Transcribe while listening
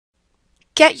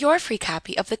Get your free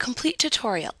copy of the complete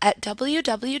tutorial at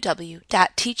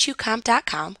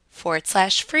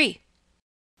www.teachucomp.com/free.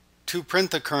 To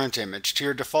print the current image to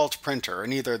your default printer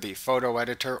in either the photo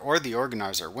editor or the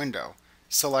organizer window,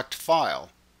 select File,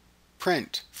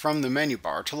 Print from the menu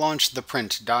bar to launch the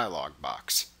Print dialog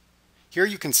box. Here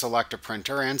you can select a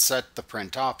printer and set the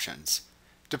print options.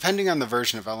 Depending on the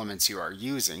version of Elements you are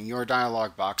using, your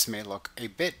dialog box may look a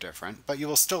bit different, but you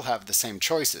will still have the same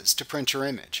choices to print your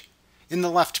image. In the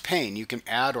left pane, you can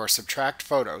add or subtract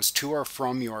photos to or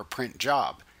from your print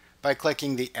job by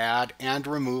clicking the Add and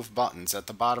Remove buttons at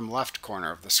the bottom left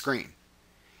corner of the screen.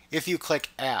 If you click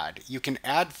Add, you can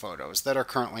add photos that are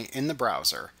currently in the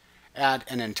browser, add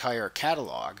an entire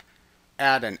catalog,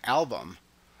 add an album,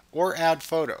 or add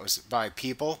photos by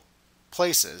people,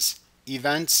 places,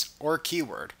 events, or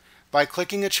keyword by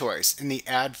clicking a choice in the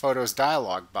Add Photos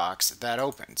dialog box that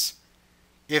opens.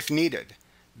 If needed,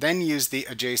 then use the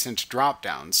adjacent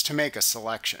drop-downs to make a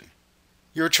selection.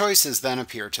 Your choices then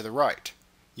appear to the right.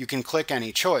 You can click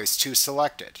any choice to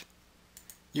select it.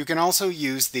 You can also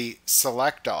use the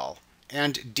Select All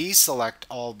and Deselect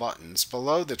All buttons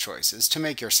below the choices to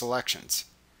make your selections.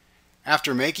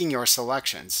 After making your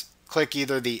selections, click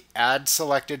either the Add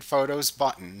Selected Photos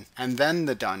button and then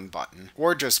the Done button,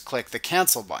 or just click the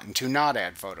Cancel button to not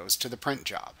add photos to the print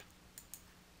job.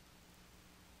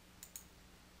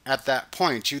 At that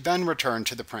point, you then return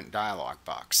to the Print dialog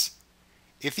box.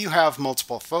 If you have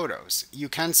multiple photos, you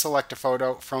can select a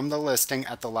photo from the listing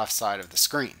at the left side of the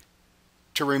screen.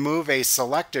 To remove a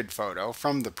selected photo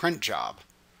from the print job,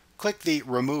 click the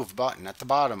Remove button at the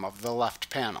bottom of the left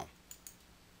panel.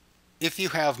 If you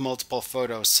have multiple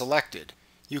photos selected,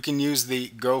 you can use the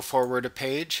Go Forward a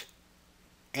Page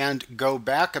and Go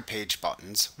Back a Page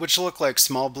buttons, which look like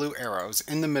small blue arrows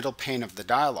in the middle pane of the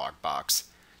dialog box,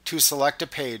 to select a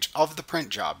page of the print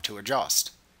job to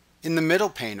adjust. In the middle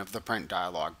pane of the print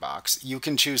dialog box, you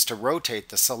can choose to rotate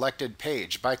the selected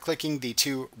page by clicking the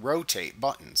two Rotate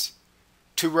buttons.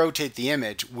 To rotate the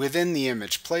image within the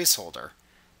image placeholder,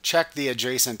 check the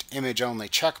adjacent Image Only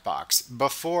checkbox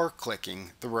before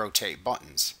clicking the Rotate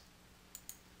buttons.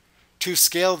 To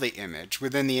scale the image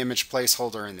within the image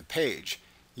placeholder in the page,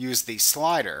 use the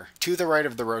slider to the right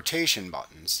of the rotation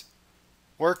buttons,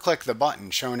 or click the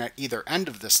button shown at either end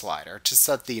of the slider to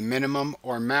set the minimum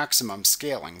or maximum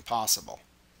scaling possible.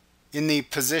 In the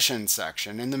Position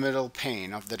section in the middle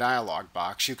pane of the dialog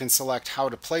box, you can select how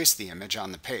to place the image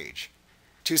on the page.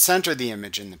 To center the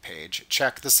image in the page,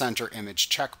 check the Center Image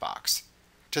checkbox.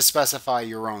 To specify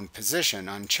your own position,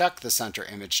 uncheck the Center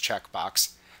Image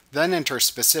checkbox, then enter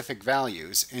specific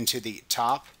values into the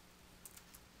top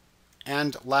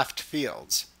and left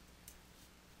fields,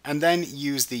 and then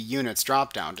use the Units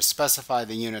drop-down to specify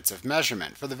the units of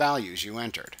measurement for the values you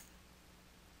entered.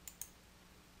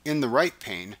 In the right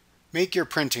pane, make your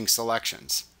printing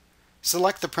selections.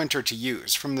 Select the printer to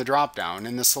use from the drop-down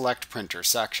in the Select Printer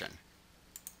section.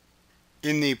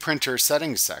 In the Printer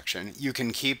Settings section, you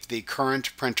can keep the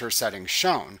current printer settings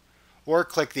shown, or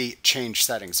click the Change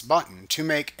Settings button to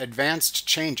make advanced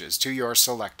changes to your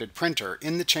selected printer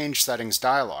in the Change Settings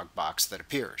dialog box that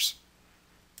appears.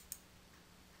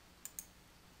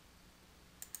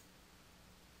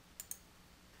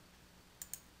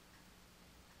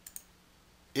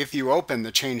 If you open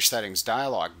the Change Settings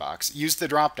dialog box, use the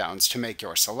drop-downs to make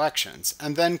your selections,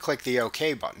 and then click the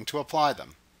OK button to apply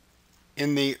them.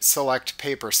 In the Select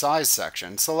Paper Size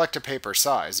section, select a paper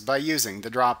size by using the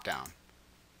drop-down.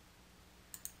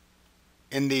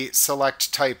 In the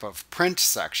Select Type of Print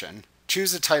section,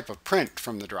 choose a type of print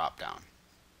from the drop-down.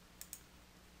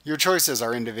 Your choices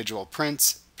are individual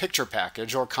prints, picture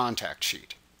package, or contact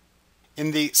sheet.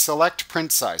 In the Select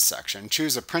Print Size section,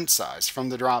 choose a print size from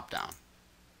the drop-down.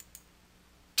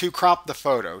 To crop the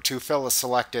photo to fill a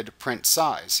selected print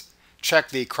size, check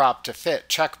the Crop to Fit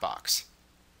checkbox.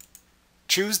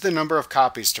 Choose the number of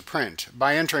copies to print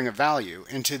by entering a value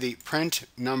into the Print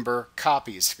Number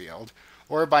Copies field,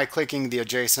 or by clicking the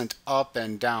adjacent up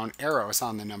and down arrows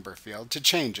on the number field to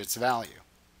change its value.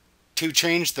 To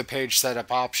change the page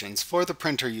setup options for the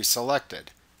printer you selected,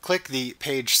 click the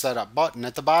Page Setup button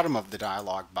at the bottom of the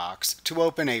dialog box to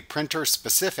open a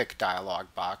printer-specific dialog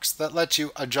box that lets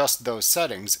you adjust those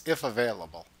settings if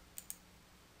available.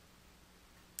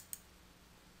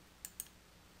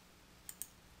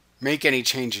 Make any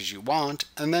changes you want,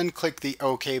 and then click the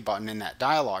OK button in that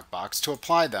dialog box to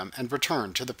apply them and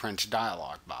return to the Print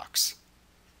dialog box.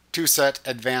 To set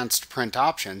advanced print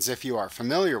options if you are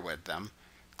familiar with them,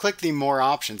 click the More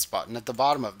Options button at the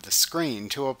bottom of the screen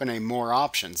to open a More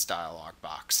Options dialog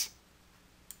box.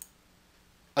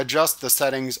 Adjust the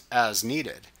settings as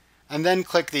needed, and then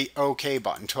click the OK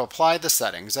button to apply the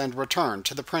settings and return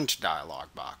to the Print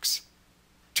dialog box.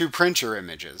 To print your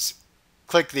images,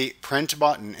 click the Print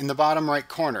button in the bottom right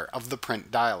corner of the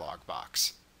Print dialog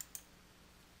box.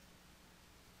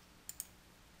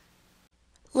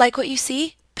 Like what you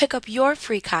see? Pick up your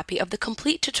free copy of the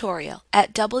complete tutorial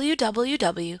at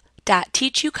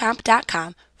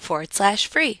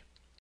www.teachucomp.com/free.